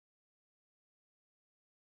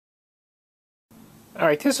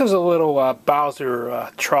Alright, this is a little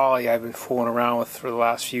Bowser trolley I've been fooling around with for the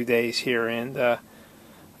last few days here, and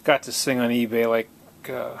got this thing on eBay like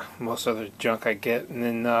most other junk I get. And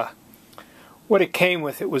then what it came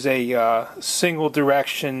with, it was a single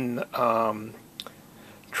direction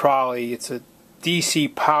trolley. It's a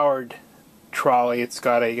DC powered trolley. It's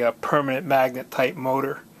got a permanent magnet type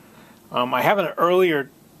motor. I have an earlier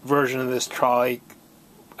version of this trolley,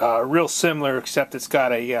 real similar, except it's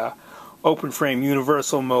got a open frame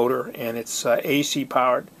universal motor, and it's AC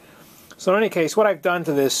powered. So in any case, what I've done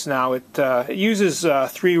to this now, it uses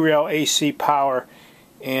 3-rail AC power,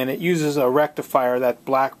 and it uses a rectifier, that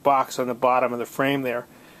black box on the bottom of the frame there,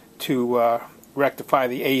 to rectify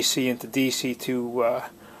the AC into DC to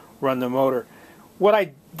run the motor. What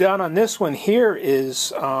I've done on this one here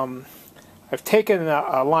is I've taken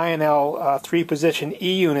a Lionel 3-position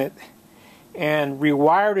E unit and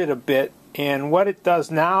rewired it a bit, and what it does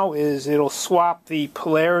now is it'll swap the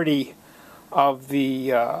polarity of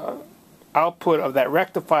the output of that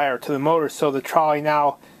rectifier to the motor, so the trolley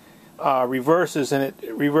now reverses, and it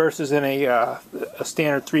reverses in a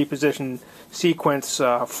standard 3-position sequence,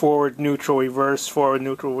 forward, neutral, reverse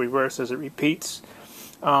as it repeats.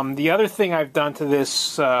 The other thing I've done to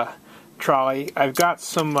this trolley, I've got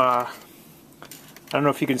some, I don't know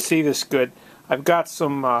if you can see this good, I've got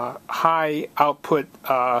some high output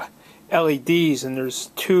LEDs, and there's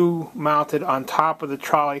 2 mounted on top of the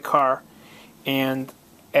trolley car, and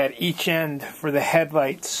at each end for the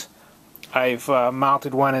headlights I've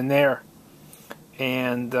mounted one in there,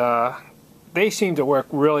 and they seem to work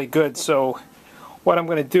really good. So what I'm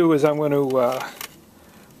going to do is I'm going to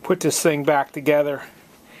put this thing back together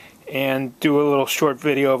and do a little short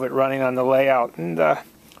video of it running on the layout, and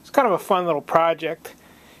it's kind of a fun little project.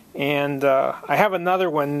 And I have another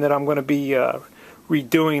one that I'm going to be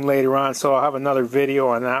redoing later on, so I'll have another video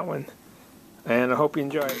on that one, and I hope you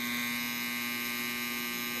enjoy it.